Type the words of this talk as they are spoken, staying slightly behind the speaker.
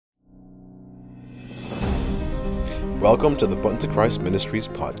Welcome to the Button to Christ Ministries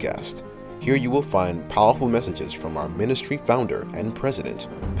podcast. Here you will find powerful messages from our ministry founder and president,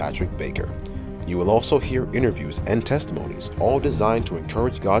 Patrick Baker. You will also hear interviews and testimonies, all designed to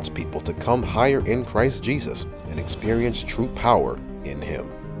encourage God's people to come higher in Christ Jesus and experience true power in Him.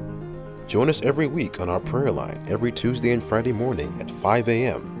 Join us every week on our prayer line every Tuesday and Friday morning at 5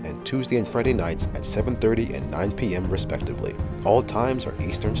 a.m. and Tuesday and Friday nights at 7:30 and 9 p.m. respectively. All times are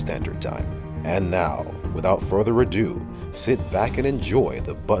Eastern Standard Time. And now, without further ado, sit back and enjoy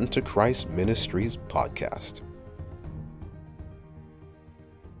the Button to Christ Ministries podcast.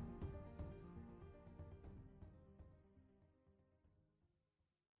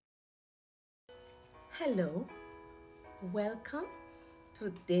 Hello, welcome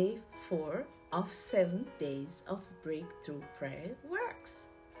to day 4 of 7 days of Breakthrough Prayer Works.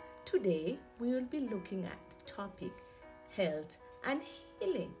 Today we will be looking at the topic health and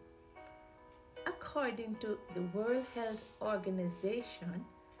healing. According to the World Health Organization,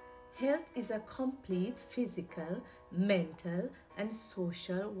 health is a complete physical, mental, and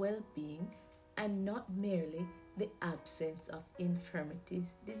social well-being and not merely the absence of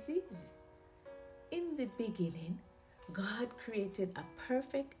infirmities, disease. In the beginning, God created a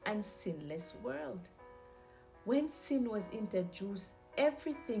perfect and sinless world. When sin was introduced,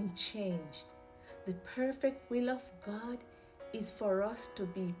 everything changed. The perfect will of God is for us to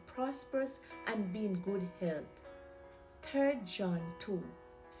be prosperous and be in good health. 3 John 2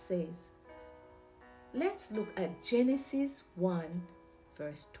 says, let's look at Genesis 1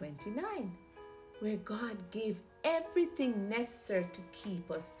 verse 29, where God gave everything necessary to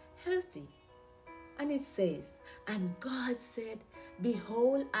keep us healthy. And it says, and God said,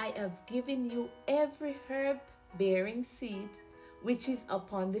 behold, I have given you every herb bearing seed, which is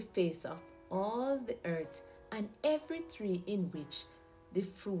upon the face of all the earth, and every tree in which the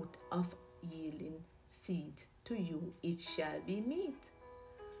fruit of yielding seed, to you it shall be meat.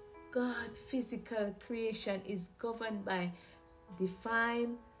 God's physical creation is governed by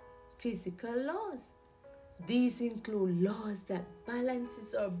defined physical laws. These include laws that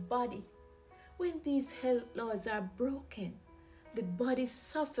balances our body. When these health laws are broken, the body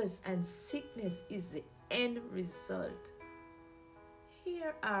suffers and sickness is the end result.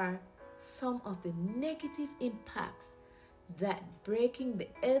 Here are some of the negative impacts that breaking the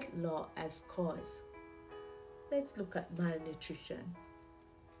health law has caused. Let's look at malnutrition.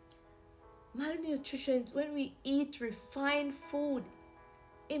 Malnutrition is when we eat refined food,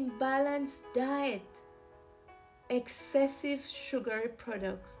 imbalanced diet, excessive sugary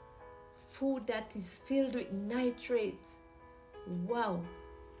products, food that is filled with nitrates. Wow,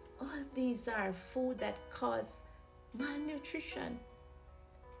 all these are food that cause malnutrition.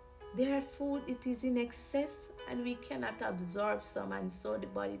 They are food, it is in excess and we cannot absorb some, and so the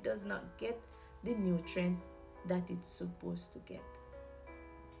body does not get the nutrients that it's supposed to get.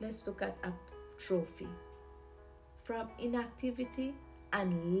 Let's look at atrophy. From inactivity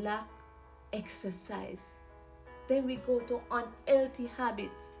and lack exercise. Then we go to unhealthy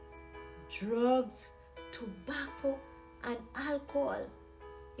habits. Drugs, tobacco, and alcohol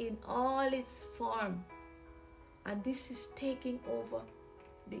in all its form. And this is taking over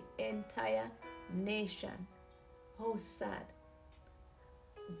the entire nation. How sad.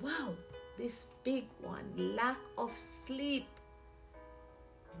 Wow, this big one, lack of sleep.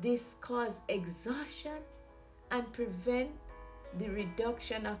 This causes exhaustion and prevent the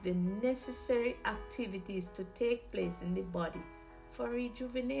reduction of the necessary activities to take place in the body for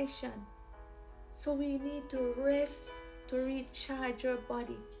rejuvenation. So we need to rest to recharge our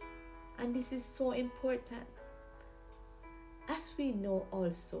body. And this is so important. As we know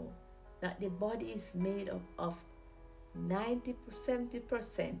also that the body is made up of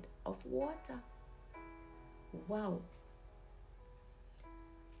 70% of water. Wow.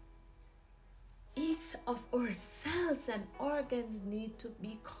 Each of our cells and organs need to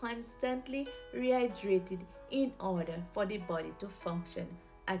be constantly rehydrated in order for the body to function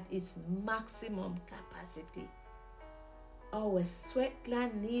at its maximum capacity. Our sweat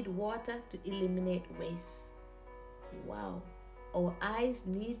gland need water to eliminate waste. Wow. Our eyes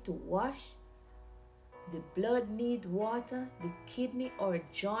need to wash. The blood need water. The kidney or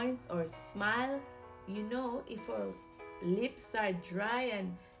joints or smile. You know, if our lips are dry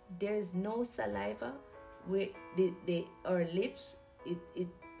and there's no saliva, our lips, it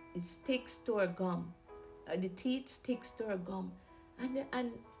sticks to our gum. The teeth sticks to our gum.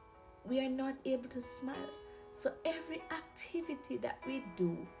 And we are not able to smile. So every activity that we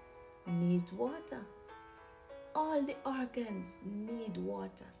do needs water. All the organs need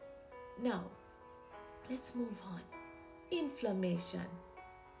water. Now, let's move on. Inflammation.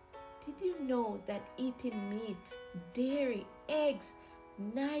 Did you know that eating meat, dairy, eggs,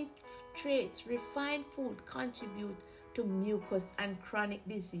 nitrates, refined food contribute to mucus and chronic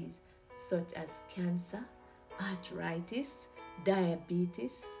disease such as cancer, arthritis,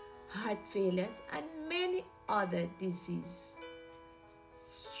 diabetes, heart failures, and many other diseases?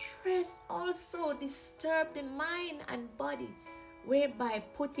 Stress also disturbs the mind and body, whereby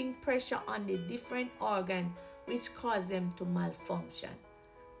putting pressure on the different organs which cause them to malfunction.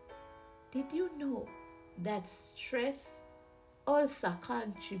 Did you know that stress also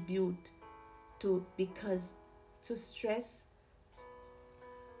contribute to stress,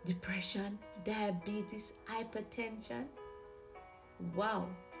 depression, diabetes, hypertension? Wow.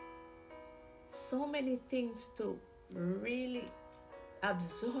 So many things to really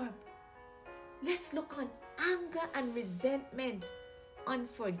absorb. Let's look on anger and resentment,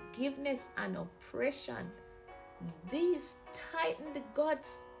 unforgiveness and oppression. These tighten the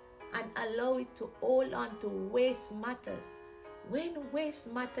guts and allow it to hold on to waste matters. When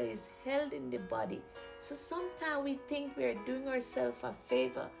waste matter is held in the body, so sometimes we think we are doing ourselves a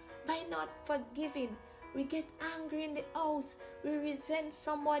favor by not forgiving. We get angry in the house. We resent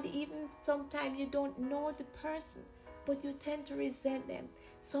somebody, even sometimes you don't know the person, but you tend to resent them.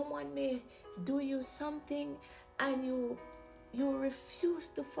 Someone may do you something and you refuse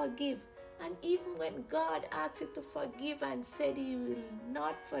to forgive. And even when God asks you to forgive and said He will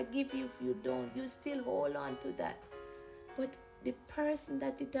not forgive you if you don't, you still hold on to that. But the person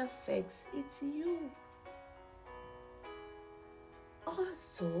that it affects, it's you.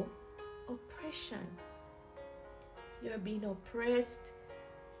 Also, oppression. You're being oppressed,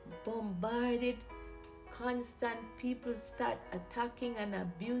 bombarded, constant people start attacking and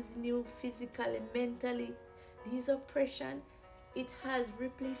abusing you physically, mentally. This oppression, it has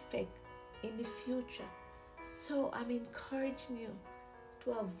ripple effect in the future. So I'm encouraging you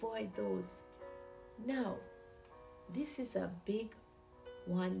to avoid those. Now, this is a big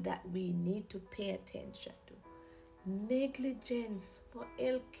one that we need to pay attention to. Negligence for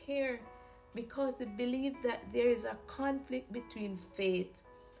ill care, because they believe that there is a conflict between faith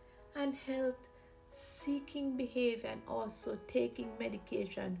and health, seeking behavior, and also taking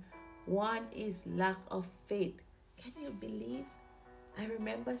medication. One is lack of faith. Can you believe? I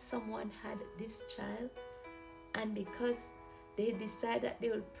remember someone had this child, and because they decided that they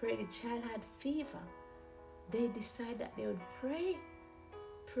would pray, the child had fever. They decided that they would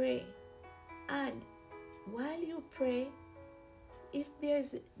pray. And while you pray, if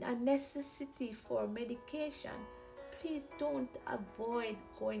there's a necessity for medication, please don't avoid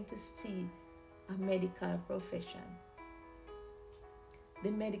going to see a medical profession.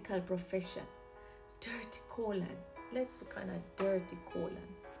 The medical profession. Dirty colon. Let's look at a dirty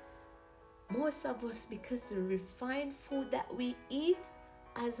colon. Most of us, because the refined food that we eat,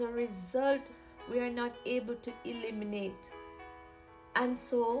 as a result, we are not able to eliminate. And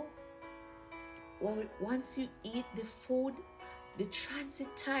so, once you eat the food, the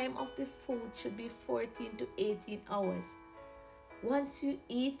transit time of the food should be 14 to 18 hours. Once you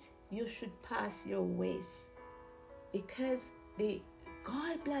eat, you should pass your waste, because the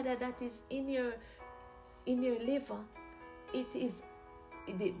gallbladder that is in your liver, it is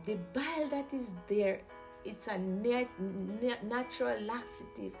the bile that is there. It's a natural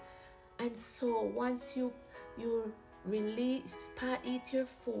laxative, and so once you eat your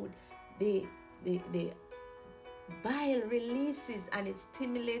food, the bile releases and it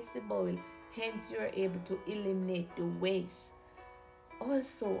stimulates the bowel. Hence, you are able to eliminate the waste.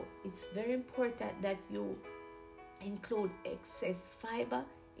 Also, it's very important that you include excess fiber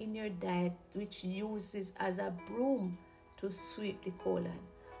in your diet, which uses as a broom to sweep the colon.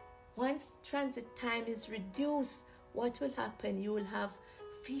 Once transit time is reduced, what will happen? You will have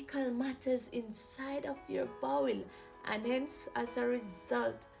fecal matters inside of your bowel, and hence, as a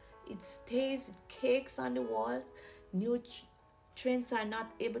result, it cakes on the walls. Nutrients are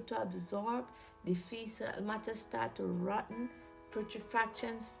not able to absorb. The fecal matter start to rotten.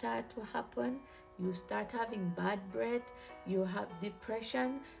 Putrefaction start to happen. You start having bad breath. You have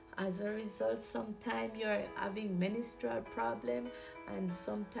depression. As a result, sometimes you're having menstrual problem, and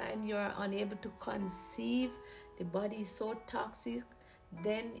sometimes you're unable to conceive. The body is so toxic.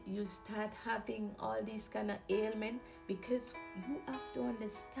 Then you start having all these kind of ailments, because you have to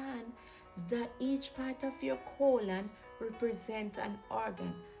understand that each part of your colon represents an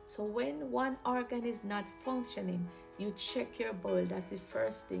organ. So when one organ is not functioning, you check your bowel. That's the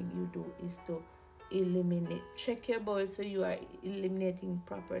first thing you do, is to eliminate. Check your bowel so you are eliminating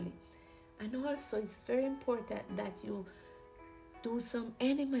properly. And also, it's very important that you do some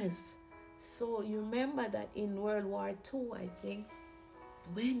enemas. So you remember that in World War II, I think,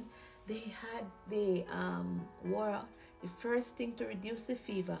 when they had the first thing to reduce the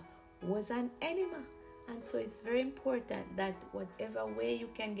fever was an enema. And so it's very important that whatever way you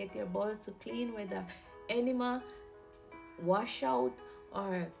can get your bowels to clean, whether enema, washout,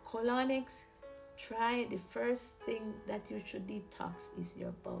 or colonics, try the first thing that you should detox is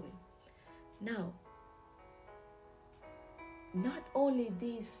your bowel. Now, not only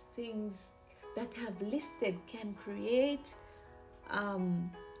these things that have listed can create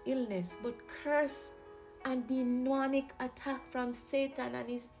illness, but curse and demonic attack from Satan and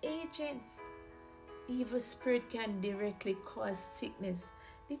his agents. Evil spirit can directly cause sickness.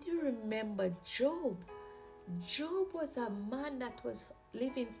 Did you remember Job? Job was a man that was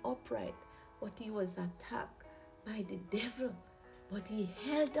living upright, but he was attacked by the devil, but he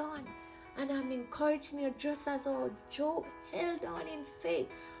held on. And I'm encouraging you, just as how Job held on in faith.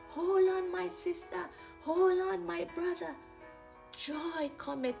 Hold on, my sister. Hold on, my brother. Joy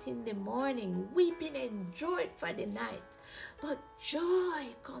cometh in the morning. Weeping endureth for the night, but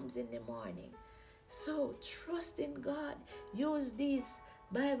joy comes in the morning. So trust in God. Use these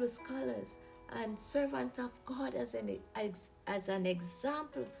Bible scholars and servants of God as an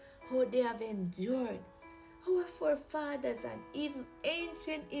example how they have endured. Our forefathers and even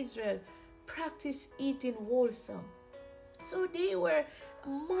ancient Israel practiced eating wholesome. So they were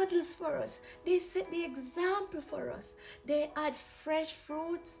models for us. They set the example for us. They had fresh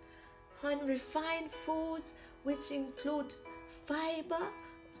fruits, unrefined foods, which include fiber.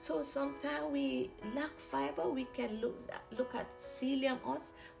 So sometimes we lack fiber. We can look at psyllium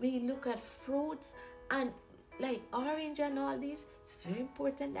husk. We look at fruits and like orange and all these. It's very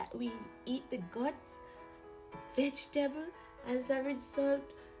important that we eat the guts, vegetable. As a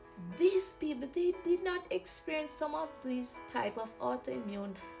result, these people, they did not experience some of these type of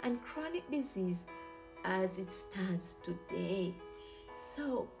autoimmune and chronic disease as it stands today.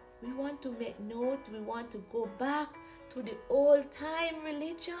 So we want to make note, we want to go back to the old-time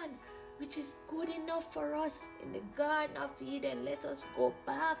religion, which is good enough for us in the Garden of Eden. Let us go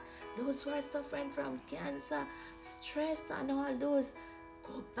back. Those who are suffering from cancer, stress, and all those,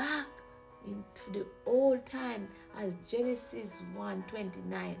 go back into the old time as Genesis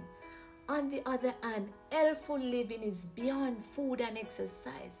 1:29. On the other hand, healthful living is beyond food and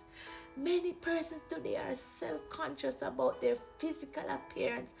exercise. Many persons today are self-conscious about their physical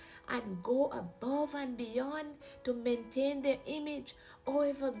appearance and go above and beyond to maintain their image.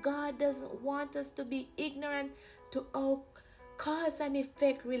 However, God doesn't want us to be ignorant to how cause and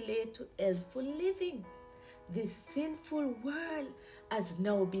effect relate to healthful living. This sinful world has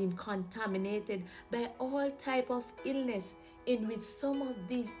now been contaminated by all type of illness, in which some of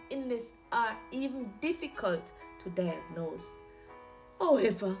these illnesses are even difficult to diagnose.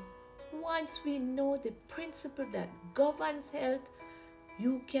 However, once we know the principle that governs health,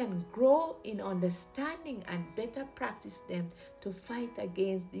 you can grow in understanding and better practice them to fight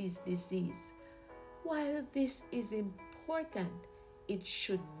against these diseases. While this is important, it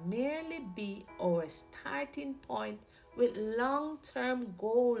should merely be our starting point with long-term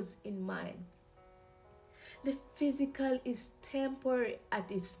goals in mind. The physical is temporary at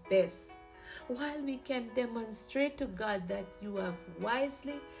its best. While we can demonstrate to God that you have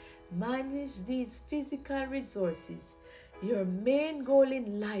wisely managed these physical resources, your main goal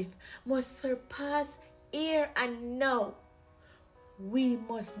in life must surpass here and now. We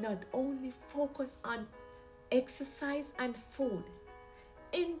must not only focus on exercise and food.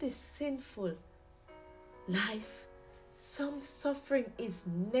 In this sinful life, some suffering is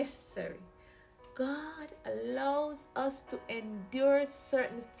necessary. God allows us to endure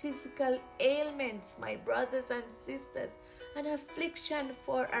certain physical ailments, my brothers and sisters, and affliction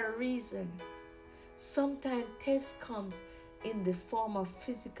for a reason. Sometimes test comes in the form of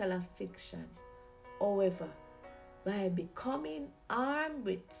physical affliction. However, by becoming armed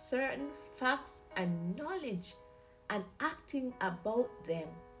with certain facts and knowledge and acting about them,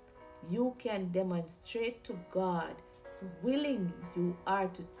 you can demonstrate to God how willing you are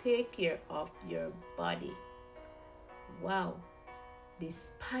to take care of your body. Wow.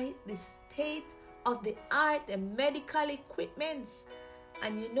 Despite the state of the art and medical equipments,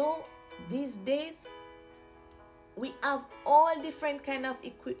 and these days we have all different kind of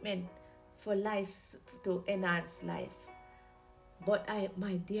equipment for life, to enhance life. But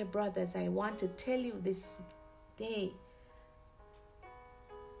my dear brothers, I want to tell you this day,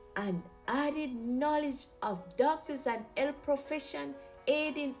 an added knowledge of doctors and health profession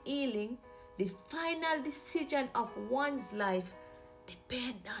aid in healing, the final decision of one's life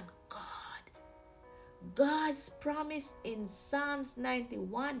depend on God. God's promise in Psalms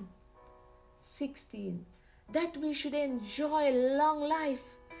 91:16 that we should enjoy long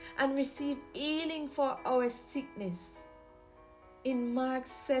life and receive healing for our sickness. In Mark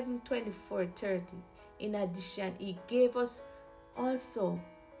 7:24-30, in addition, he gave us also,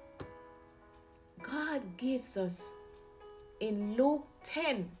 God gives us in Luke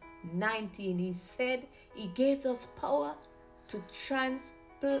 10:19, he said he gave us power to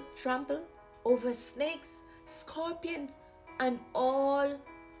trample over snakes, scorpions, and all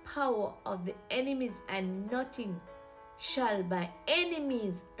power of the enemies, and nothing shall by any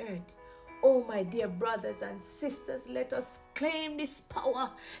means hurt. Oh, my dear brothers and sisters, let us claim this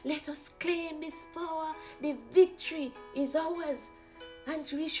power. Let us claim this power. The victory is ours, and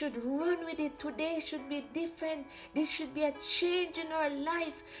we should run with it. Today should be different. This should be a change in our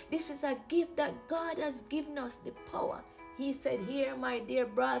life. This is a gift that God has given us, the power. He said, here, my dear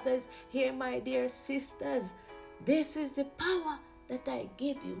brothers, here, my dear sisters, this is the power that I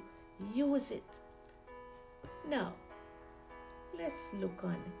give you. Use it. Now, let's look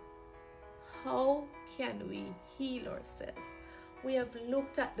on it. How can we heal ourselves? We have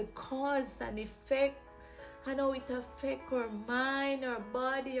looked at the cause and effect and how it affects our mind, our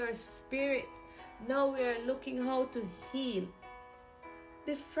body, our spirit. Now we are looking how to heal.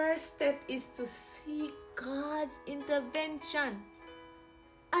 The first step is to seek God's intervention.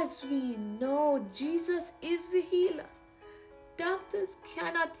 As we know, Jesus is the healer. Doctors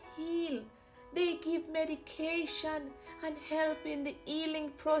cannot heal. They give medication and help in the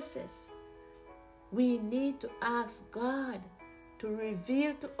healing process. We need to ask God to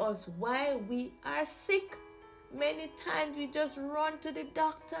reveal to us why we are sick. Many times we just run to the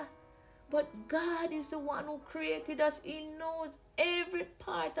doctor, but God is the one who created us. He knows every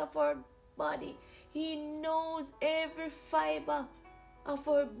part of our body. He knows every fiber of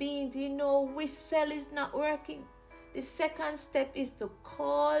our being. He knows which cell is not working. The second step is to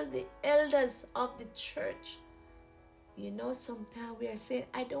call the elders of the church. You know, sometimes we are saying,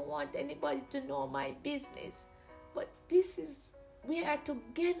 I don't want anybody to know my business. But we are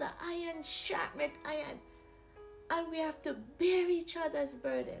together, iron sharpened iron. And we have to bear each other's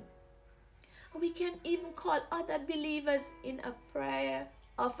burden. We can even call other believers in a prayer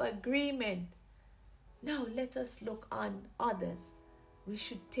of agreement. Now let us look on others. We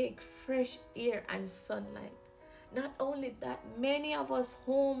should take fresh air and sunlight. Not only that, many of us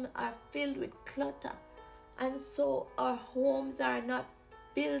homes are filled with clutter. And so our homes are not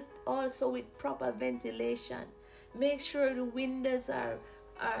built also with proper ventilation. Make sure the windows are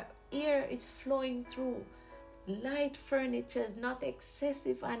air is flowing through. Light furniture is not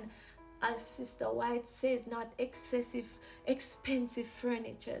excessive, and as Sister White says, not excessive, expensive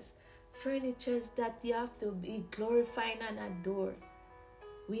furnitures. Furnitures that you have to be glorifying and adore.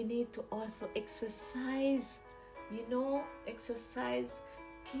 We need to also exercise. Exercise.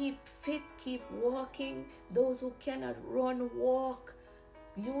 Keep fit, keep walking. Those who cannot run, walk.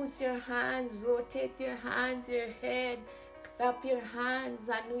 Use your hands, rotate your hands, your head, clap your hands,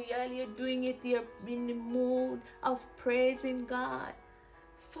 and while you're doing it, you're in the mood of praising God.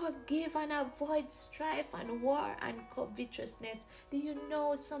 Forgive and avoid strife and war and covetousness. Do you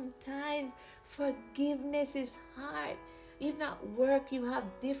know sometimes forgiveness is hard? Even at work, you have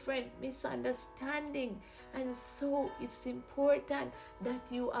different misunderstanding. And so it's important that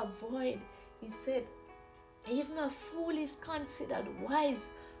you avoid. He said, even a fool is considered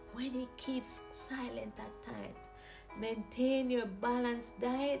wise when he keeps silent at times. Maintain your balanced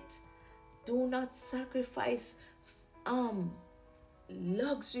diet. Do not sacrifice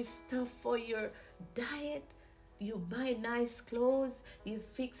luxury stuff for your diet. You buy nice clothes, you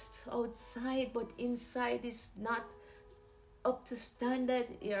fix outside, but inside is not up to standard.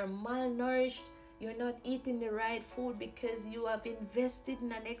 You're malnourished. You're not eating the right food because you have invested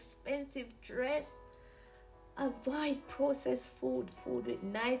in an expensive dress. Avoid processed food with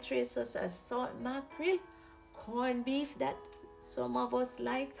nitrates such as salt mackerel, corned beef that some of us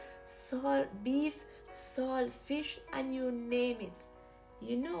like, salt beef, salt fish, and you name it.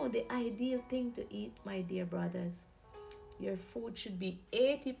 You know the ideal thing to eat, my dear brothers. Your food should be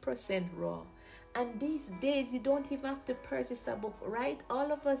 80% raw. And these days, you don't even have to purchase a book, right?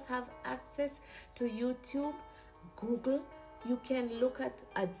 All of us have access to YouTube, Google. You can look at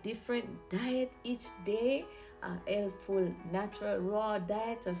a different diet each day, a healthful, natural, raw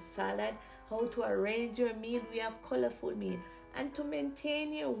diet, a salad, how to arrange your meal. We have colorful meal. And to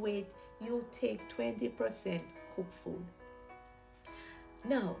maintain your weight, you take 20% cooked food.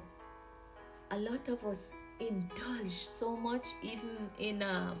 Now, a lot of us indulge so much even in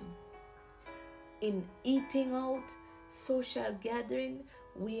eating out, social gathering.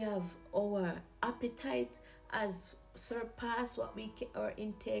 We have our appetite has surpassed what our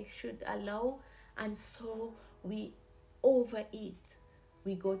intake should allow, and so we overeat.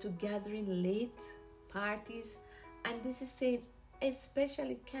 We go to gathering late, parties, and this is saying,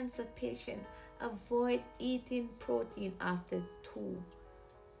 especially cancer patients, avoid eating protein after 2.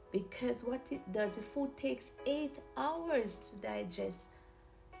 Because what it does, the food takes 8 hours to digest.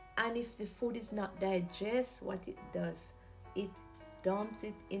 And if the food is not digest, what it does, it dumps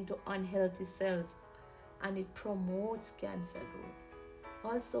it into unhealthy cells and it promotes cancer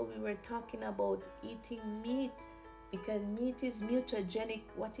growth. Also, we were talking about eating meat, because meat is mutagenic.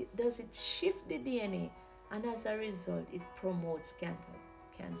 What it does, it shifts the DNA, and as a result, it promotes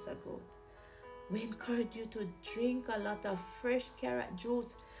cancer growth. We encourage you to drink a lot of fresh carrot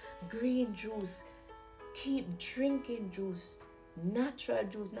juice, green juice. Keep drinking juice, natural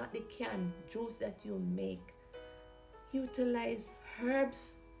juice, not the canned juice that you make. Utilize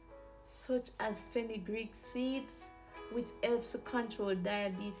herbs such as fenugreek seeds, which helps to control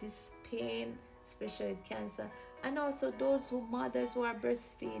diabetes, pain, especially cancer, and also those mothers who are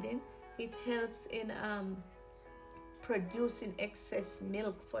breastfeeding. It helps in producing excess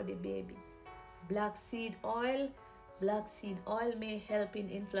milk for the baby. Black seed oil may help in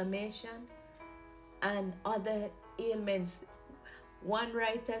inflammation and other ailments. One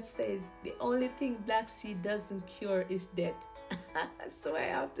writer says the only thing black seed doesn't cure is death. So I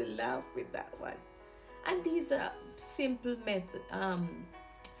have to laugh with that one. And these are simple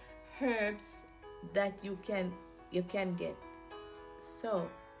herbs that you can get. So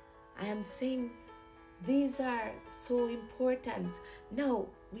I am saying these are so important. Now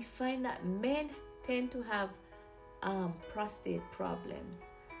we find that men tend to have prostate problems.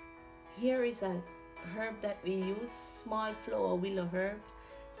 Here is a herb that we use, small flower willow herb,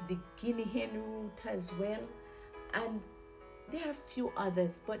 the guinea hen root as well, and there are a few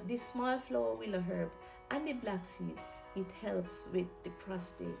others, but the small flower willow herb and the black seed, it helps with the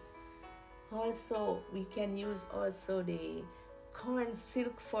prostate. Also, we can use also the corn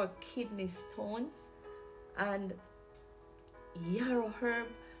silk for kidney stones, and yarrow herb.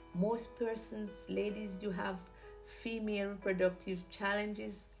 Most persons, ladies, you have female reproductive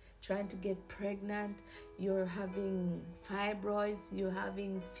challenges, trying to get pregnant, you're having fibroids, you're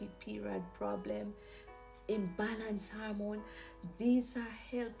having period problem, imbalanced hormone. These are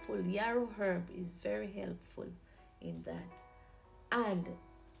helpful. Yarrow herb is very helpful in that. And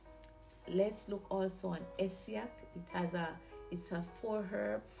let's look also on Essiac. It's a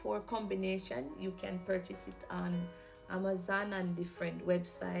 4 combination. You can purchase it on Amazon and different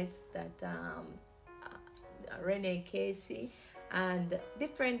websites that Renee Casey and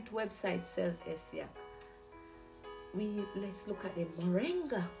different websites sells Essiac. Let's look at the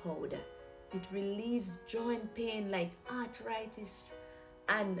moringa powder. It relieves joint pain like arthritis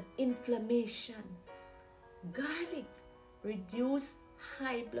and inflammation. Garlic reduce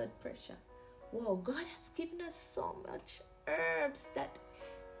high blood pressure. Wow, God has given us so much herbs that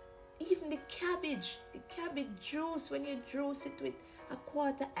even the cabbage juice, when you juice it with a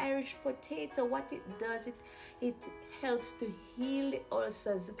quarter Irish potato, what it does, it helps to heal the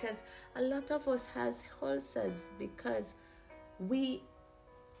ulcers, because a lot of us has ulcers because we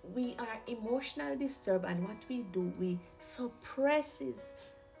are emotionally disturbed, and what we do, we suppresses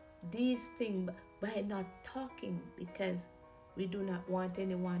these things by not talking, because we do not want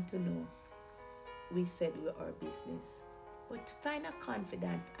anyone to know we said we're our business. But find a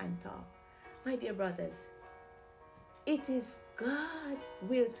confidant and talk. My dear brothers, it is God's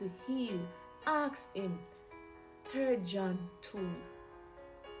will to heal. Ask Him. 3 John 2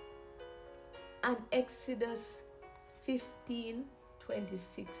 and Exodus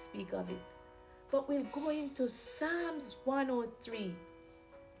 15:26 speak of it. But we'll go into Psalms 103,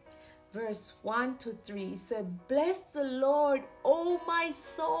 verse 1-3. It says, "Bless the Lord, O my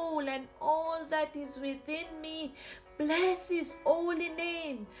soul, and all that is within me. Bless His holy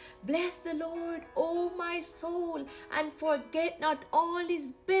name. Bless the Lord, O my soul, and forget not all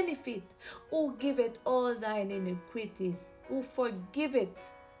His benefit, who giveth all thine iniquities, who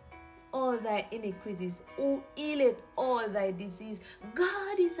forgiveth all thy iniquities, who healeth all thy disease."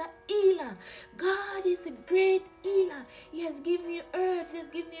 God is a healer. God is a great healer. He has given you herbs. He has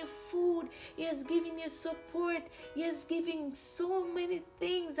given you food. He has given you support. He has given so many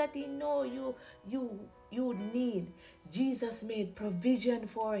things that He knows you need. Jesus made provision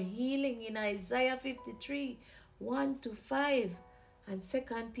for healing in Isaiah 53, 1-5, and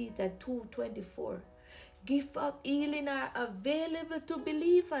 2 Peter 2:24. Gifts of healing are available to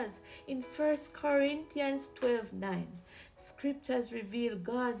believers in 1 Corinthians 12:9. Scriptures reveal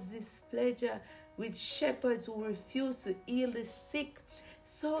God's displeasure with shepherds who refuse to heal the sick.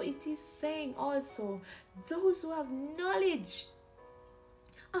 So it is saying also, those who have knowledge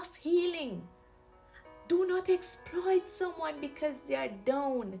of healing, Do not exploit someone because they are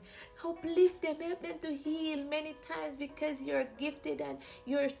down. Uplift them, help them to heal many times because you're gifted and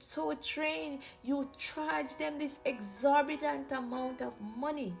you're so trained. You charge them this exorbitant amount of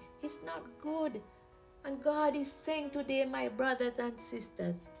money. It's not good. And God is saying today, my brothers and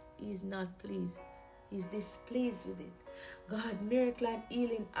sisters, He is not pleased. He's displeased with it. God, miracle and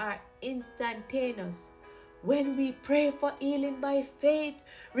healing are instantaneous. When we pray for healing by faith,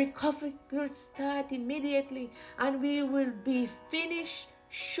 recovery will start immediately and we will be finished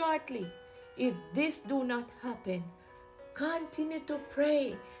shortly. If this do not happen, continue to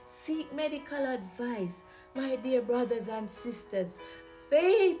pray. Seek medical advice. My dear brothers and sisters,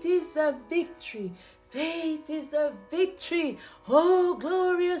 faith is a victory. Faith is a victory. Oh,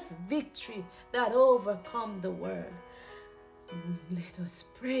 glorious victory that overcomes the world. Let us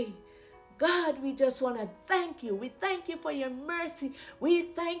pray. God, we just want to thank you. We thank you for your mercy. We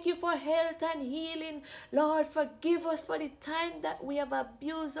thank you for health and healing. Lord, forgive us for the time that we have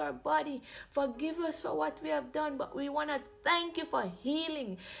abused our body. Forgive us for what we have done. But we want to thank you for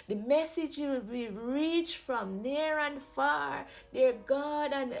healing. The message will be reached from near and far, dear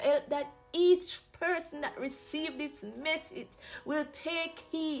God, and help that each person that received this message will take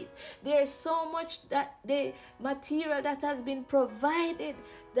heed. There's so much that the material that has been provided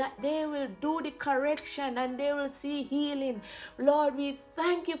that they will do the correction and they will see healing. Lord, we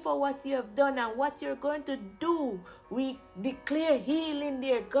thank you for what you have done and what you're going to do. We declare healing,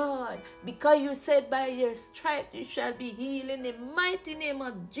 dear God, because you said by your stripes you shall be healed in the mighty name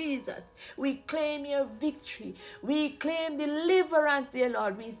of Jesus. We claim your victory. We claim deliverance, dear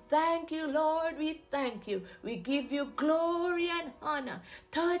Lord. We thank you, Lord. We thank you. We give you glory and honor.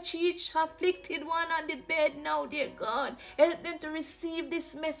 Touch each afflicted one on the bed now, dear God. Help them to receive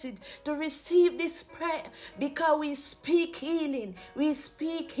this message, to receive this prayer, because we speak healing. We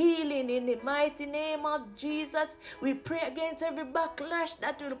speak healing in the mighty name of Jesus. We pray against every backlash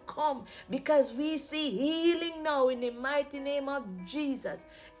that will come because we see healing now in the mighty name of Jesus.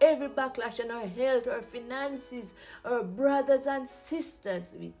 Every backlash on our health, our finances, our brothers and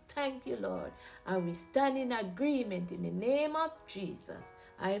sisters, we thank you, Lord. And we stand in agreement in the name of Jesus.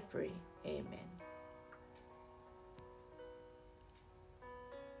 I pray. Amen.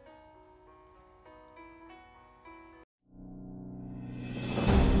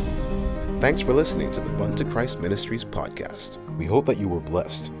 Thanks for listening to the Bun to Christ Ministries podcast. We hope that you were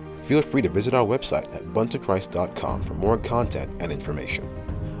blessed. Feel free to visit our website at buntochrist.com for more content and information.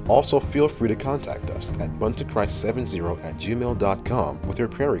 Also, feel free to contact us at buntochrist70@gmail.com with your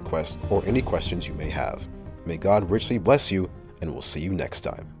prayer requests or any questions you may have. May God richly bless you, and we'll see you next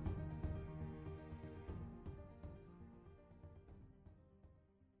time.